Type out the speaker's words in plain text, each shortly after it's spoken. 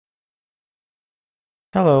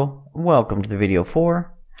Hello, welcome to the video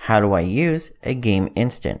for how do I use a game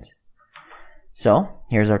instance. So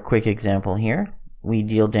here's our quick example here. We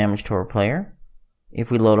deal damage to our player.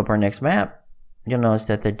 If we load up our next map, you'll notice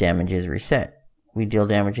that the damage is reset. We deal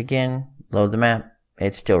damage again, load the map,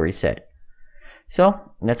 it's still reset.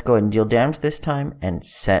 So let's go ahead and deal damage this time and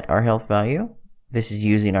set our health value. This is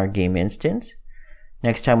using our game instance.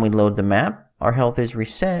 Next time we load the map, our health is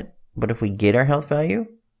reset, but if we get our health value,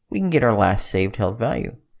 we can get our last saved health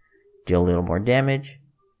value. Deal a little more damage,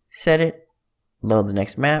 set it, load the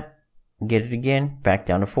next map, get it again, back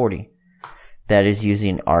down to 40. That is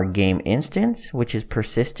using our game instance, which is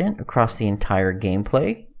persistent across the entire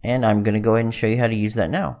gameplay, and I'm going to go ahead and show you how to use that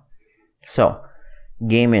now. So,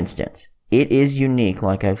 game instance. It is unique,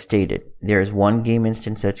 like I've stated. There is one game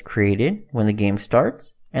instance that's created when the game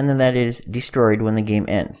starts, and then that is destroyed when the game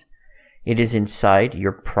ends. It is inside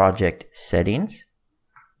your project settings.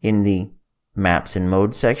 In the maps and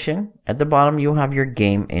mode section, at the bottom you'll have your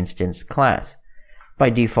game instance class. By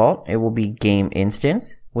default, it will be game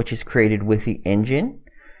instance, which is created with the engine.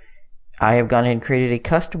 I have gone ahead and created a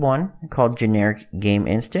custom one called generic game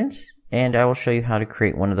instance, and I will show you how to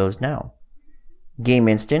create one of those now. Game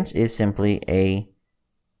instance is simply a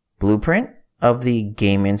blueprint of the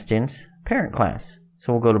game instance parent class.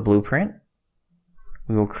 So we'll go to blueprint.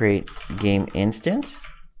 We will create game instance.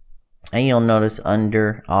 And you'll notice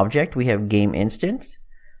under object we have game instance.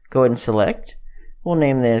 Go ahead and select. We'll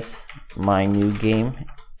name this my new game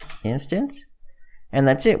instance. And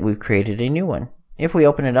that's it. We've created a new one. If we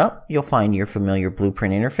open it up, you'll find your familiar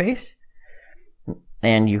blueprint interface.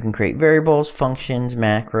 And you can create variables, functions,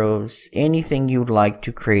 macros, anything you'd like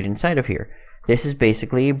to create inside of here. This is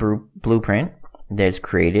basically a blueprint that is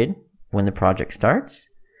created when the project starts.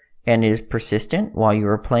 And it is persistent while you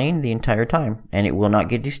are playing the entire time, and it will not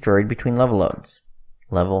get destroyed between level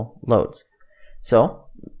loads. So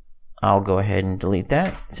I'll go ahead and delete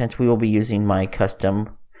that since we will be using my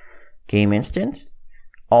custom game instance.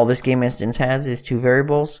 All this game instance has is two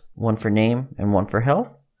variables, one for name and one for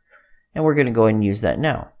health, and we're going to go ahead and use that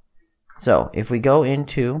now. So if we go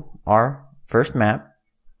into our first map,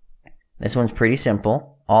 this one's pretty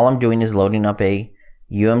simple. All I'm doing is loading up a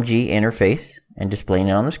UMG interface and displaying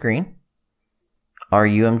it on the screen. Our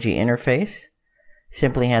UMG interface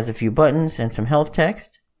simply has a few buttons and some health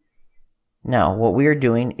text. Now what we are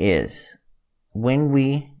doing is when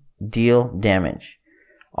we deal damage,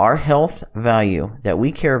 our health value that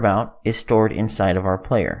we care about is stored inside of our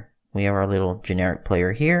player. We have our little generic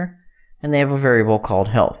player here, and they have a variable called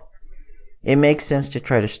health. It makes sense to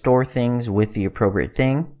try to store things with the appropriate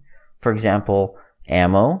thing. For example,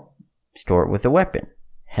 ammo, store it with a weapon.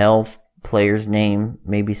 Health, player's name,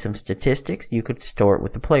 maybe some statistics, you could store it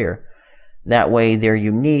with the player. That way they're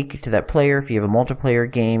unique to that player. If you have a multiplayer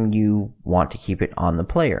game, you want to keep it on the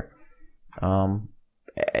player.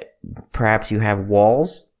 Perhaps you have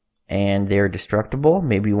walls and they're destructible.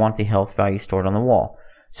 Maybe you want the health value stored on the wall.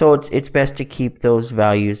 So it's best to keep those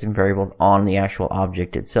values and variables on the actual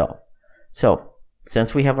object itself. So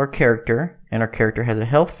since we have our character and our character has a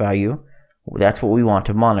health value, that's what we want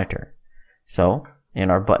to monitor. So in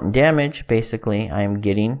our button damage, basically, I am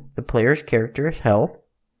getting the player's character's health,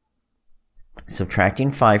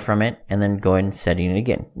 subtracting 5 from it, and then go ahead and setting it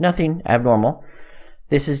again. Nothing abnormal.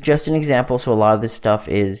 This is just an example, so a lot of this stuff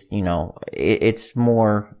is, it's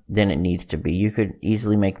more than it needs to be. You could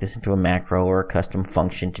easily make this into a macro or a custom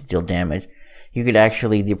function to deal damage. You could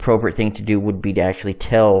actually, the appropriate thing to do would be to actually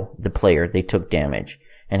tell the player they took damage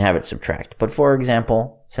and have it subtract. But for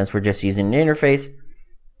example, since we're just using an interface,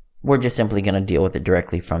 we're just simply going to deal with it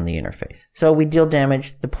directly from the interface. So we deal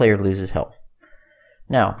damage, the player loses health.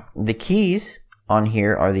 Now, the keys on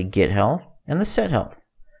here are the get health and the set health.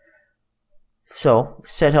 So,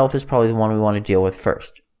 set health is probably the one we want to deal with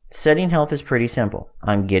first. Setting health is pretty simple.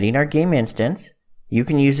 I'm getting our game instance. You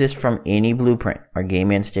can use this from any blueprint. Our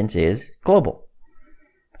game instance is global.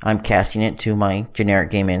 I'm casting it to my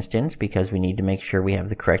generic game instance because we need to make sure we have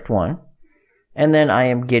the correct one. And then I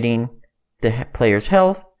am getting the player's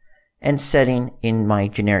health and setting in my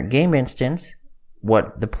generic game instance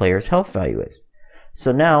what the player's health value is.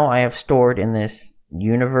 So now I have stored in this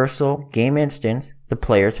universal game instance the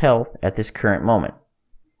player's health at this current moment.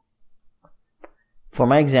 For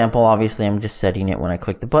my example, obviously I'm just setting it when I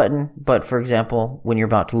click the button, but for example, when you're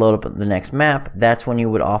about to load up the next map, that's when you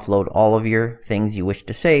would offload all of your things you wish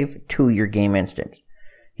to save to your game instance.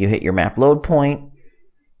 You hit your map load point,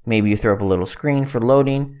 maybe you throw up a little screen for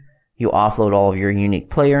loading. You offload all of your unique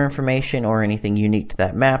player information or anything unique to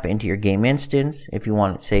that map into your game instance if you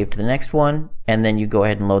want it saved to the next one, and then you go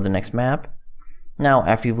ahead and load the next map. Now,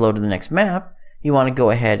 after you've loaded the next map, you want to go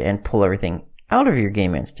ahead and pull everything out of your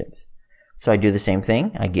game instance. So I do the same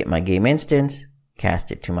thing. I get my game instance,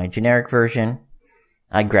 cast it to my generic version.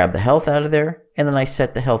 I grab the health out of there, and then I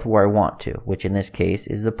set the health where I want to, which in this case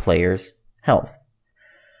is the player's health.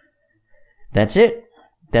 That's it.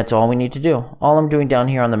 That's all we need to do. All I'm doing down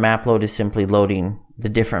here on the map load is simply loading the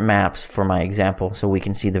different maps for my example so we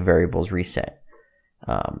can see the variables reset.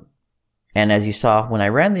 And as you saw when I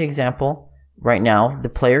ran the example, right now the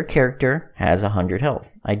player character has 100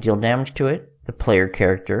 health. I deal damage to it. The player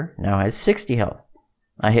character now has 60 health.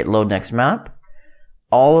 I hit load next map.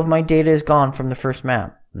 All of my data is gone from the first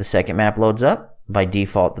map. The second map loads up. By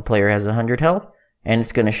default, the player has 100 health, and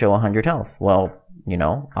it's going to show 100 health. Well, you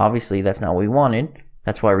know, obviously that's not what we wanted.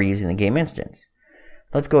 That's why we're using the game instance.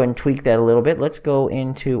 Let's go ahead and tweak that a little bit. Let's go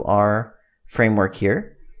into our framework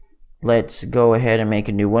here. Let's go ahead and make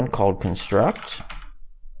a new one called construct.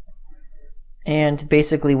 And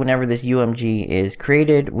basically, whenever this UMG is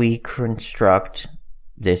created, we construct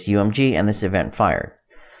this UMG and this event fired.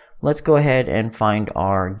 Let's go ahead and find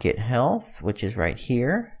our get health, which is right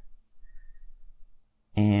here.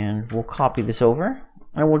 And we'll copy this over.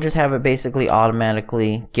 And we'll just have it basically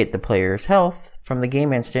automatically get the player's health from the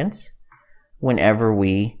game instance whenever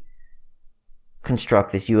we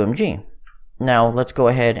construct this UMG. Now let's go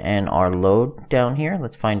ahead and our load down here.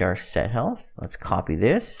 Let's find our set health. Let's copy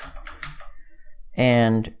this.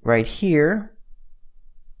 And right here,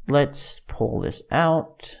 let's pull this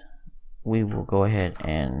out. We will go ahead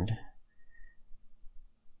and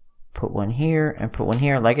put one here and put one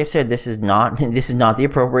here. Like I said, this is not the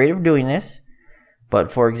appropriate way of doing this.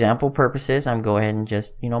 But for example purposes, I'm going ahead and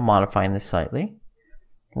just, modifying this slightly.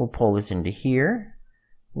 We'll pull this into here.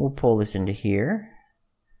 We'll pull this into here.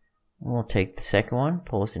 We'll take the second one,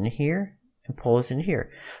 pull this into here, and pull this into here.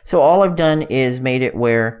 So all I've done is made it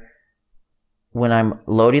where when I'm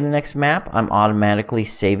loading the next map, I'm automatically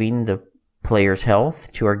saving the player's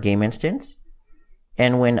health to our game instance.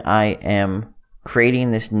 And when I am creating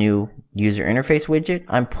this new user interface widget,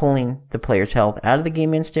 I'm pulling the player's health out of the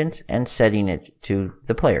game instance and setting it to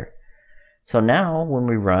the player. So now when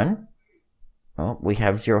we run, we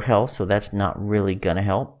have 0 health, so that's not really going to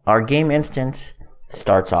help. Our game instance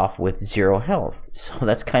starts off with 0 health, so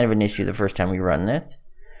that's kind of an issue the first time we run this.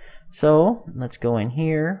 So let's go in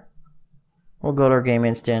here. We'll go to our game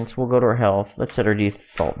instance. We'll go to our health. Let's set our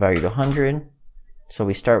default value to 100. So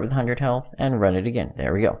we start with 100 health and run it again.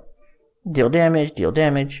 There we go. Deal damage,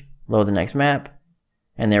 load the next map,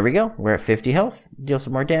 and there we go. We're at 50 health. Deal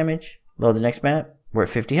some more damage, load the next map, we're at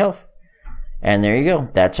 50 health. And there you go.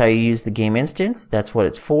 That's how you use the game instance. That's what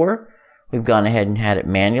it's for. We've gone ahead and had it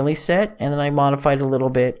manually set, and then I modified it a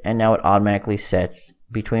little bit, and now it automatically sets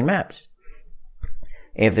between maps.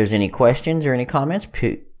 If there's any questions or any comments,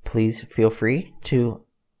 please feel free to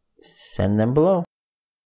send them below.